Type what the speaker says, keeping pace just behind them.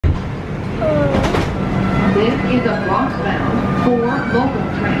This is a Bronx-bound 4 local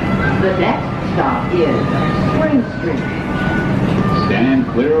train. The next stop is Spring Street. Stand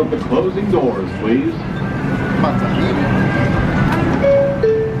clear of the closing doors, please.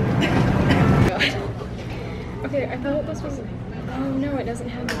 Okay, I thought this was... Oh no, it doesn't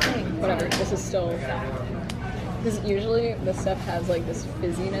have the thing. Whatever, this is still... Because usually this stuff has like this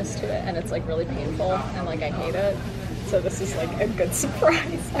fizziness to it and it's like really painful and like I hate it. So this is like a good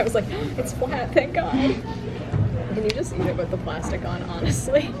surprise. I was like, it's flat, thank God. Can you just eat it with the plastic on,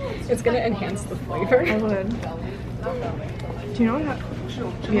 honestly? It's gonna enhance the flavor. I would. Do you know what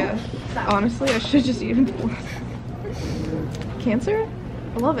yeah. Honestly, I should just eat it. Cancer?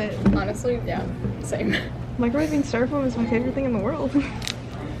 I love it. Honestly, yeah, same. Microwaving styrofoam is my favorite thing in the world.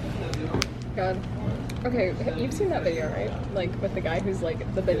 God. Okay, you've seen that video, right? Like, with the guy who's like,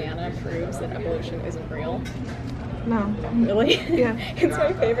 the banana proves that evolution isn't real. No. Really? Yeah. It's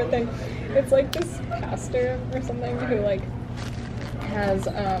my favorite thing. It's like this pastor or something who like has,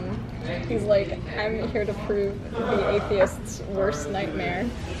 he's like, I'm here to prove the atheist's worst nightmare,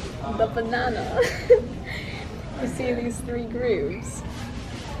 the banana. You see these 3 grooves.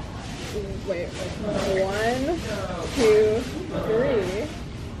 Wait, 1, 2, 3.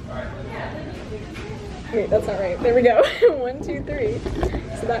 Wait, that's not right. There we go. 1, 2, 3.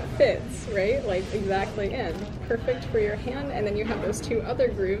 So that fits, right? Like exactly in. Perfect for your hand. And then you have those 2 other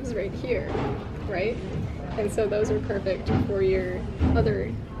grooves right here, right? And so those are perfect for your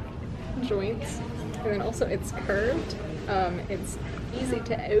other joints. And then also it's curved. It's easy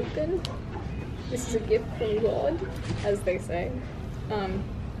to open. This is a gift from God, as they say.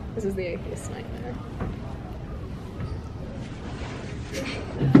 This is the atheist's nightmare.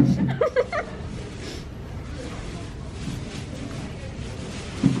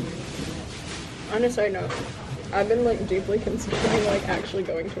 On a side note, I've been like deeply considering like actually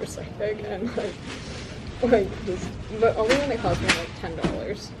going to a psychic and like just, but only when it cost me like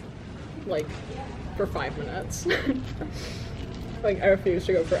 $10, like for 5 minutes. Like I refuse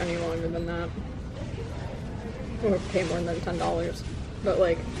to go for any longer than that, or pay more than $10. But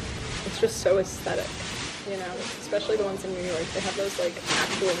like, it's just so aesthetic, you know. Especially the ones in New York, they have those like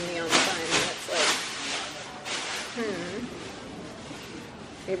actual neon signs, and it's like,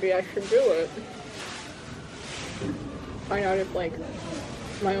 maybe I should do it. Find out if like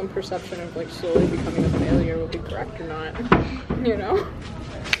my own perception of like slowly becoming a failure will be correct or not, you know?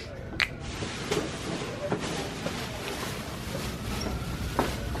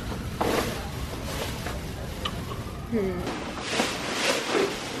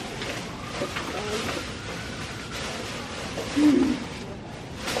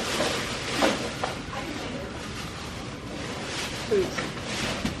 Please.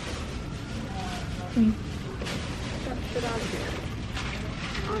 Get out of here.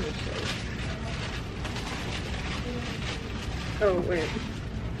 Honestly. Oh, wait.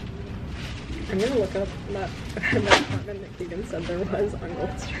 I'm gonna look up that apartment that Keagan said there was on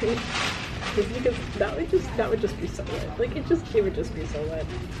Gold Street. Just because that would just be so lit. Like, it would just be so lit.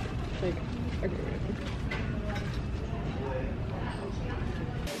 Like, okay.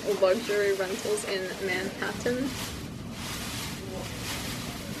 Luxury rentals in Manhattan.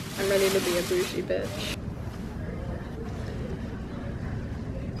 I'm ready to be a bougie bitch.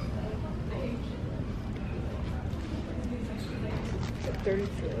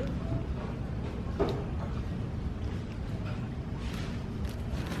 $34.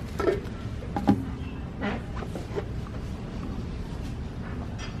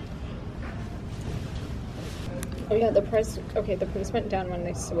 Oh yeah, the price went down when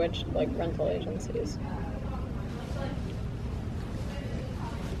they switched like rental agencies.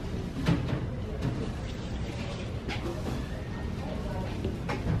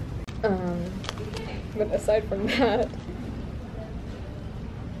 But aside from that,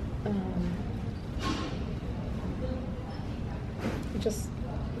 just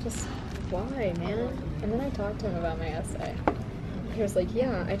why, man? And then I talked to him about my essay. He was like,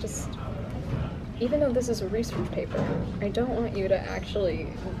 yeah, even though this is a research paper, I don't want you to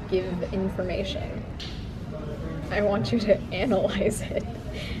actually give information. I want you to analyze it.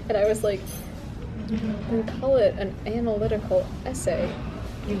 And I was like, and call it an analytical essay,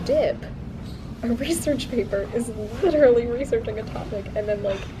 you dip. A research paper is literally researching a topic and then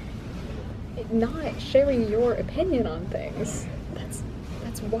like not sharing your opinion on things. That's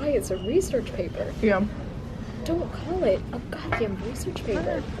why it's a research paper. Yeah. Don't call it a goddamn research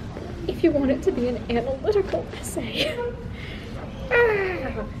paper if you want it to be an analytical essay.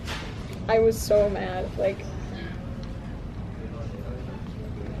 I was so mad, like.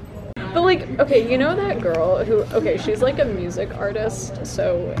 But like, okay, you know that girl who, okay, she's like a music artist,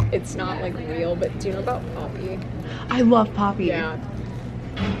 so it's not like real, but do you know about Poppy? I love Poppy. Yeah.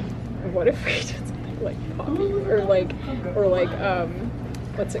 What if we did something like Poppy? Or like,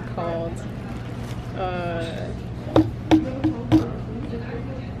 what's it called?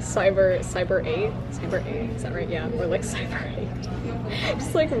 Cyber 8? Cyber 8, is that right? Yeah, or like Cyber 8.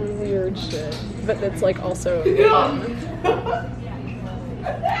 Just like weird shit. But it's like also, you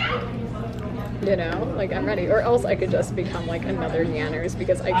know, like I'm ready. Or else I could just become like another Yanners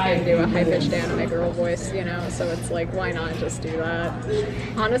because I can do a high-pitched anime girl voice, you know? So it's like, why not just do that?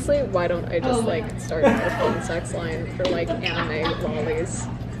 Honestly, why don't I just like start a phone sex line for like anime lollies?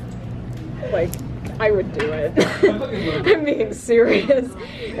 Like, I would do it. I'm being serious.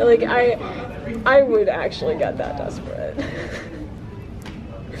 Like, I would actually get that desperate.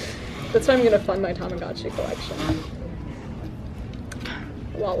 That's why I'm gonna fund my Tamagotchi collection.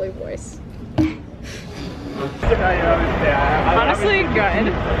 Lolly voice. Honestly,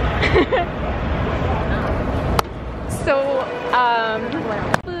 good. So,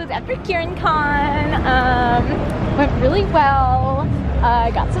 after KieranCon, went really well.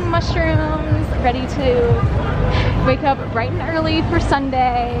 Got some mushrooms, ready to wake up bright and early for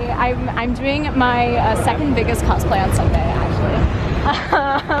Sunday. I'm doing my second biggest cosplay on Sunday, actually.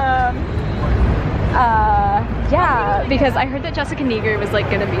 Yeah, because I heard that Jessica Neger was like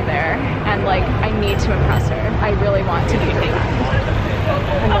gonna be there, and like I need to impress her. I really want to be her friend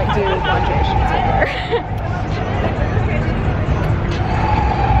and like do lingerie shoots with her.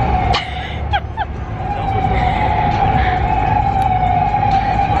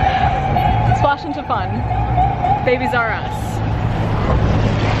 Splash into fun. Babies are us.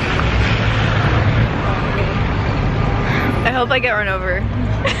 I hope I get run over.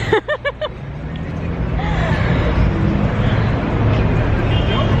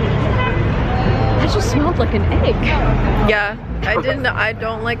 That just smelled like an egg. Yeah, I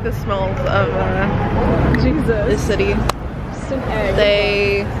don't like the smells of Jesus. this city. Just an egg.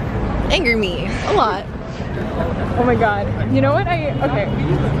 They anger me a lot. Oh my god. You know what okay.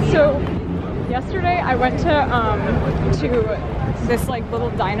 So yesterday I went to this like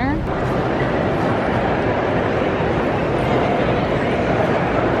little diner